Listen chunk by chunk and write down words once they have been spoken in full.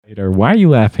Why are you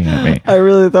laughing at me? I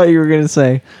really thought you were going to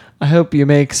say, I hope you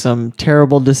make some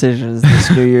terrible decisions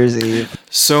this New Year's Eve.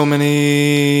 So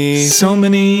many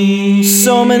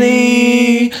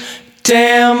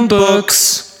damn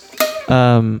books.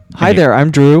 Hi there, I'm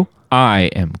Drew. I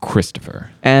am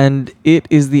Christopher. And it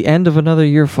is the end of another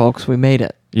year, folks. We made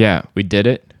it. Yeah, we did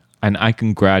it. And I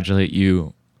congratulate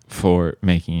you for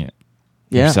making it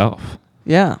yourself.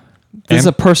 Yeah. This is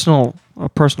a personal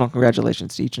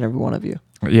congratulations to each and every one of you.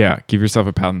 Yeah, give yourself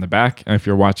a pat on the back. And if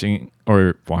you're watching, I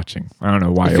don't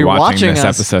know why If you're watching this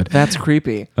us, episode. That's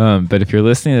creepy. But if you're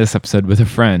listening to this episode with a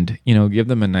friend, give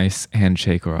them a nice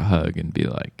handshake or a hug and be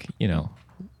like,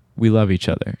 we love each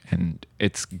other. And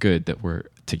it's good that we're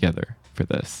together for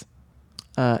this.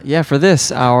 For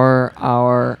this,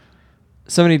 our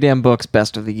So Many Damn Books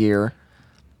Best of the Year.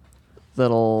 We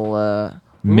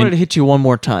wanted to hit you one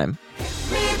more time.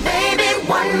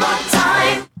 One more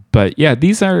time. But yeah,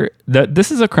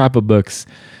 this is a crop of books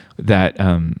that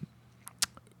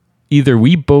either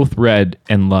we both read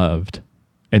and loved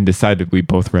and decided we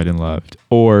both read and loved,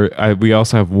 or we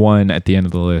also have one at the end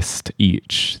of the list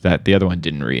each that the other one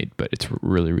didn't read, but it's a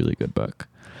really, really good book.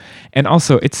 And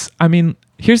also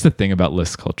here's the thing about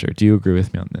list culture. Do you agree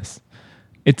with me on this?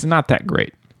 It's not that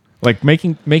great. Like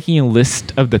making a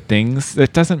list of the things,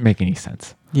 that doesn't make any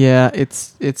sense. Yeah,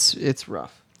 it's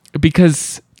rough.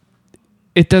 Because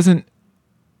it doesn't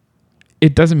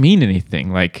mean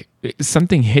anything. Like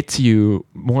something hits you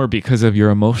more because of your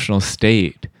emotional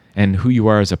state and who you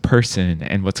are as a person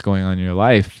and what's going on in your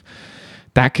life.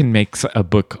 That can make a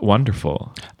book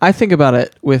wonderful. I think about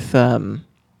it with some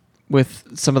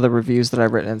of the reviews that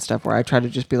I've written and stuff, where I try to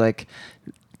just be like,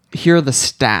 here are the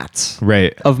stats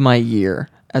of my year,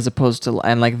 as opposed to,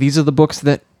 and like, these are the books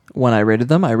that when I rated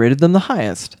them the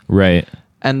highest. Right.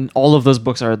 And all of those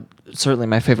books are certainly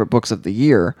my favorite books of the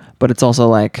year, but it's also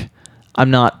like, I'm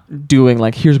not doing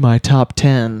like, here's my top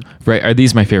 10. Right. Are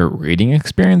these my favorite reading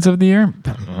experience of the year?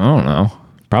 I don't know.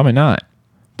 Probably not.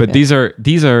 But Yeah.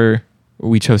 these are,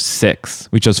 we chose 6.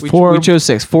 We chose 4. We chose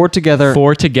 6. 4 together.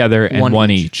 4 together and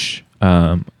one each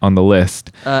on the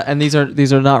list. And these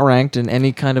are not ranked in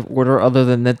any kind of order other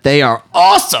than that they are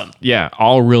awesome. Yeah.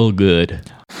 All real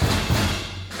good.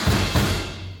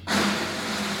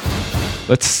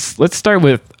 Let's start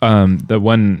with the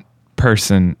one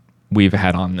person we've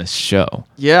had on this show.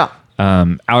 Yeah.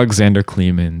 Alexander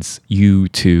Kleeman's "You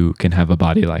Too Can Have a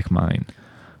Body Like Mine."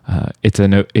 It's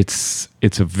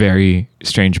a very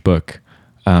strange book.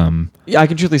 Yeah, I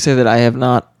can truly say that I've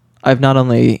not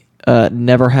only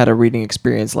never had a reading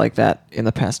experience like that in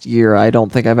the past year. I don't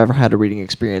think I've ever had a reading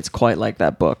experience quite like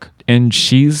that book. And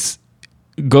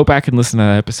go back and listen to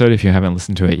that episode if you haven't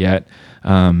listened to it yet.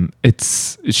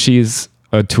 She's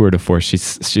a tour de force.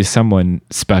 She's someone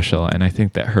special, and I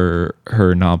think that her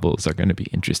novels are going to be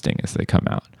interesting as they come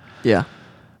out. Yeah.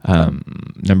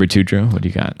 Number 2, Drew, what do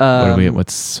you got?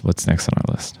 What's next on our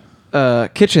list?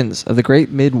 Kitchens of the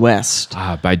Great Midwest.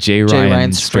 By J.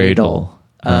 Ryan Stradle.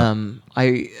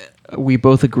 We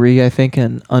both agree, I think,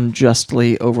 an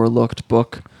unjustly overlooked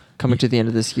book coming to the end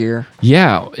of this year.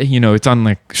 Yeah, it's on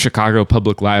like Chicago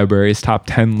Public Library's top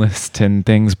 10 list and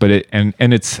things, but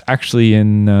it's actually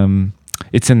in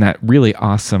it's in that really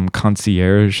awesome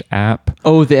concierge app.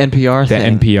 Oh, the NPR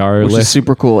thing. The NPR which list. is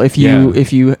super cool. If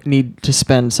you need to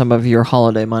spend some of your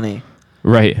holiday money,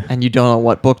 right, and you don't know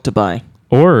what book to buy,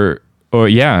 or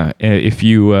yeah, if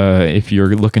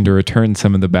you're looking to return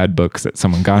some of the bad books that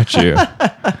someone got you,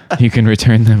 you can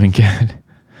return them and get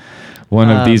one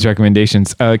of these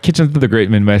recommendations. Kitchens of the Great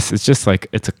Midwest is just like,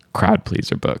 it's a crowd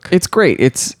pleaser book. It's great.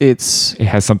 It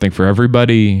has something for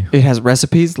everybody. It has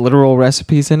recipes, literal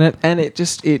recipes in it, and it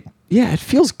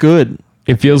feels good.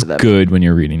 It feels good when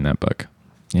you're reading that book.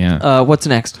 Yeah. What's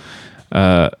next?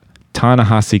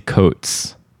 Ta-Nehisi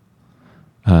Coates,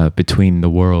 Between the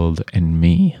World and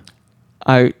Me.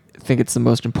 I think it's the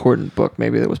most important book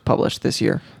maybe that was published this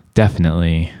year.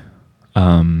 Definitely.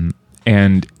 And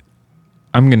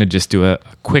I'm going to just do a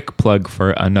quick plug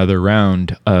for another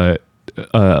round, a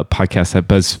podcast that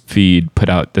BuzzFeed put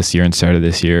out this year and started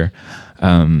this year.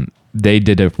 They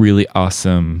did a really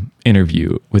awesome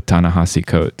interview with Ta-Nehisi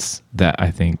Coates that I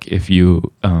think if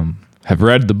you have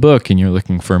read the book and you're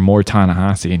looking for more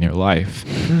Ta-Nehisi in your life,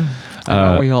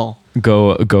 we all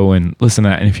go and listen to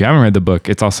that. And if you haven't read the book,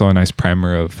 it's also a nice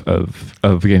primer of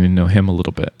getting to know him a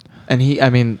little bit. And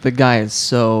the guy is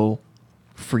so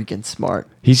freaking smart.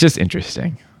 He's just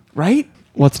interesting. Right?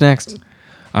 What's next?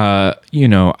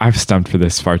 I've stumped for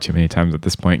this far too many times at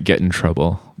this point. Get in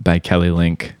Trouble by Kelly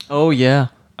Link. Oh, yeah.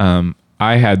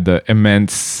 I had the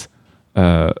immense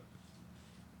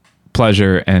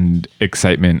pleasure and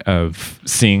excitement of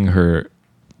seeing her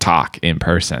talk in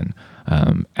person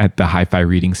at the Hi-Fi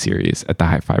reading series at the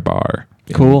Hi-Fi Bar.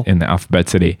 Cool. In the Alphabet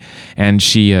City, and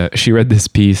she read this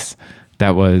piece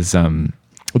that was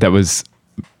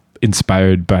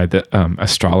inspired by the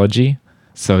astrology.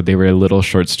 So they were little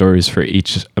short stories for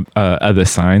each of the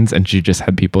signs, and she just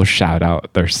had people shout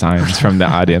out their signs from the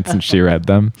audience, and she read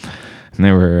them, and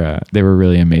they were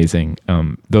really amazing.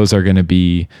 Those are going to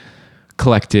be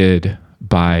collected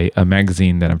by a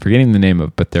magazine that I'm forgetting the name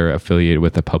of, but they're affiliated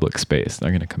with a public space.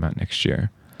 They're going to come out next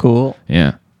year. Cool.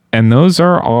 Yeah, and those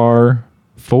are our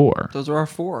 4. Those are our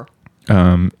 4.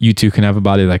 You Too Can Have a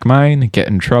Body Like Mine, Get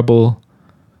in Trouble,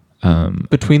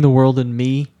 Between the World and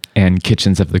Me, and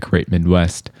Kitchens of the Great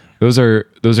Midwest. Those are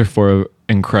 4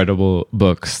 incredible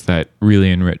books that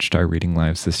really enriched our reading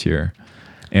lives this year.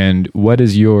 And what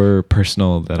is your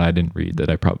personal that I didn't read that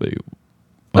I probably,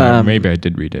 maybe I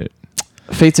did read it?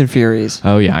 Fates and Furies.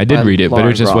 Oh yeah, I did by read it, but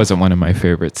Lauren it just Groff. wasn't one of my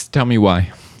favorites. Tell me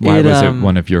why. Why was it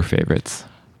one of your favorites?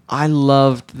 I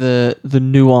loved the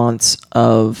nuance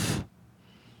of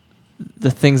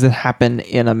the things that happen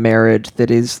in a marriage that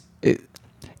is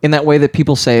in that way that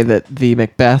people say that the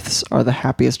Macbeths are the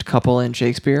happiest couple in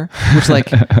Shakespeare, which like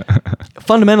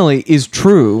fundamentally is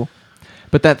true,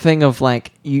 but that thing of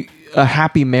like a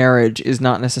happy marriage is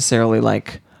not necessarily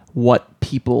like what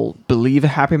people believe a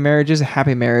happy marriage is. A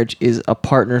happy marriage is a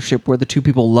partnership where the two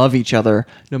people love each other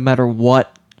no matter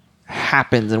what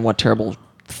happens and what terrible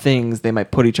things they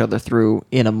might put each other through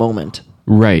in a moment.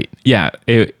 Right. Yeah.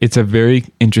 It's a very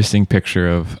interesting picture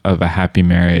of a happy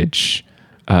marriage.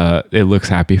 It looks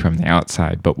happy from the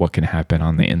outside, but what can happen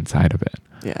on the inside of it?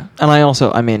 Yeah. And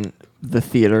I mean, the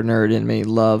theater nerd in me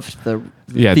loved the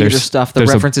theater there's stuff, the there's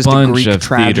a references to bunch Greek of theater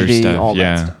tragedy, stuff, all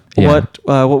yeah. that stuff.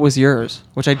 Yeah. What was yours?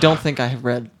 Which I don't think I have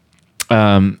read.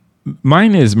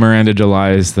 Mine is Miranda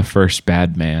July's The First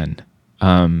Bad Man.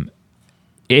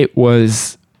 It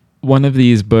was one of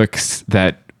these books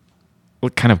that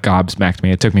kind of gobsmacked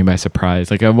me. It took me by surprise.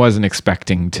 Like I wasn't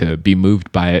expecting to be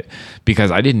moved by it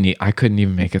because I couldn't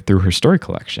even make it through her story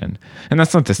collection. And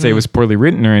that's not to say it was poorly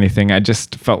written or anything. I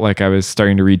just felt like I was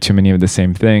starting to read too many of the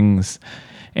same things.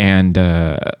 And,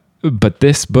 but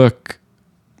this book,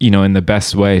 in the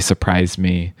best way surprised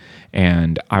me.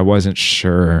 And I wasn't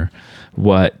sure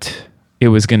what it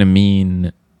was going to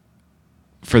mean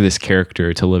for this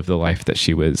character to live the life that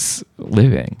she was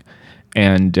living.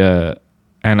 And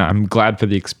I'm glad for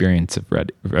the experience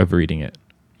of reading it.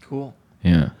 Cool.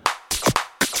 Yeah.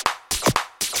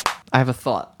 I have a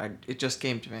thought. It just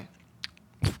came to me.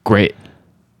 Great.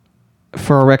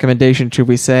 For a recommendation, should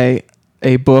we say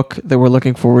a book that we're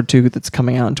looking forward to that's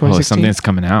coming out in 2016? Something that's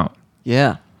coming out.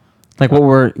 Yeah. Like what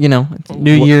we're,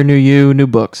 new year, new you, new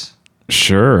books.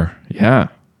 Sure. Yeah.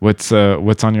 What's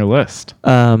on your list?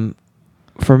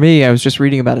 For me, I was just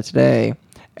reading about it today.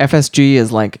 FSG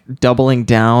is like doubling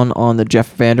down on the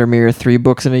Jeff Vandermeer 3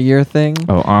 books in a year thing.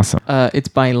 Oh, awesome. It's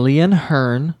by Leanne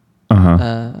Hearn.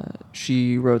 Uh-huh.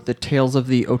 She wrote the Tales of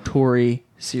the Otori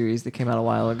series that came out a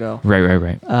while ago.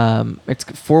 Right. It's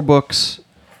 4 books,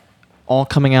 all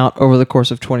coming out over the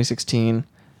course of 2016,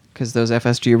 because those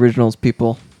FSG Originals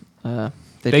people, they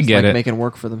just get like it. making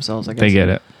work for themselves, I guess. They get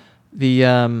it.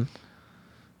 The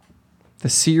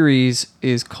series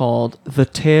is called The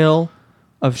Tale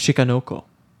of Shikanoko.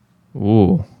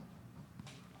 Ooh.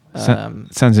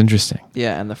 Sounds interesting.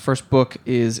 Yeah, and the first book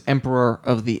is Emperor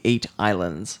of the 8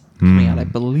 Islands, coming out, I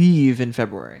believe, in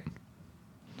February.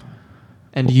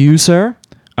 And you, sir?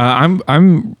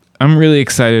 I'm really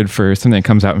excited for something that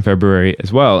comes out in February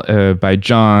as well, by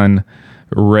John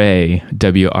Ray,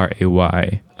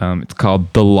 W-R-A-Y. It's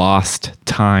called The Lost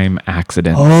Time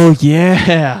Accident. Oh,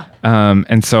 yeah.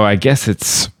 And so I guess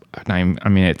it's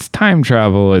time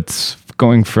travel. It's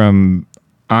going from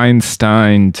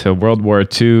Einstein to World War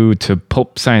II to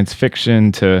pulp science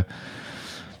fiction to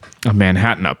a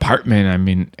Manhattan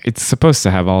apartment. It's supposed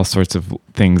to have all sorts of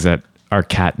things that are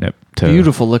catnip.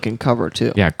 Beautiful looking cover,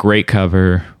 too. Yeah, great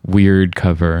cover, weird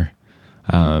cover.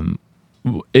 In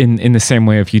the same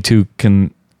way, if You Too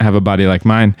Can Have a Body Like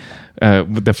Mine,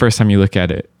 the first time you look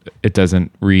at it, it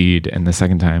doesn't read, and the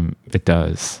second time it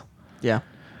does. Yeah.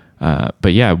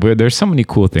 But yeah, there's so many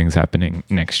cool things happening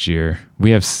next year.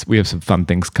 We have some fun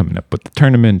things coming up with the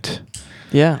tournament.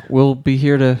 Yeah, we'll be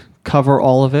here to cover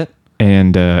all of it.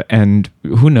 And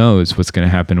who knows what's going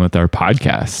to happen with our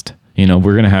podcast. We're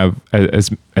going to have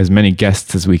as many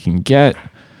guests as we can get.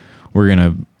 We're going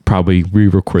to probably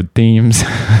re-record themes.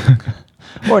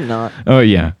 Or not. Oh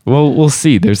yeah. Well, we'll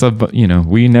see. There's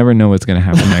we never know what's going to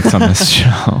happen next on this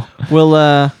show.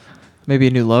 We'll maybe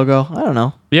a new logo. I don't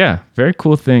know. Yeah, very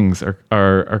cool things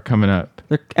are coming up.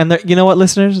 You know what,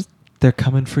 listeners? They're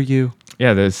coming for you.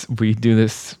 Yeah, we do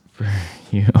this for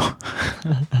you.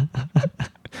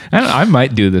 I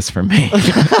might do this for me.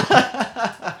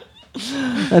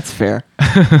 That's fair.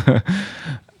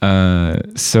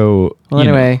 So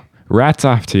anyway, rats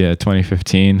off to you,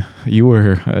 2015. You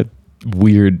were a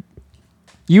weird.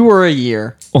 You were a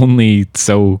year. Only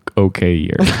so okay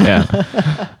year. Yeah.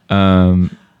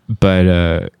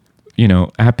 But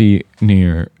Happy New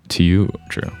Year to you,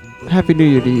 Drew. Happy New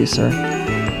Year to you, sir.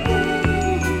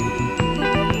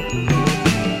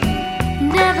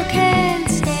 Never can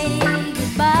say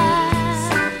goodbye.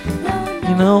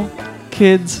 You know,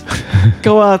 kids,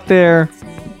 go out there.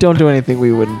 Don't do anything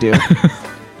we wouldn't do. All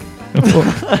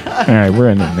right, we're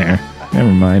in there.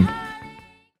 Never mind.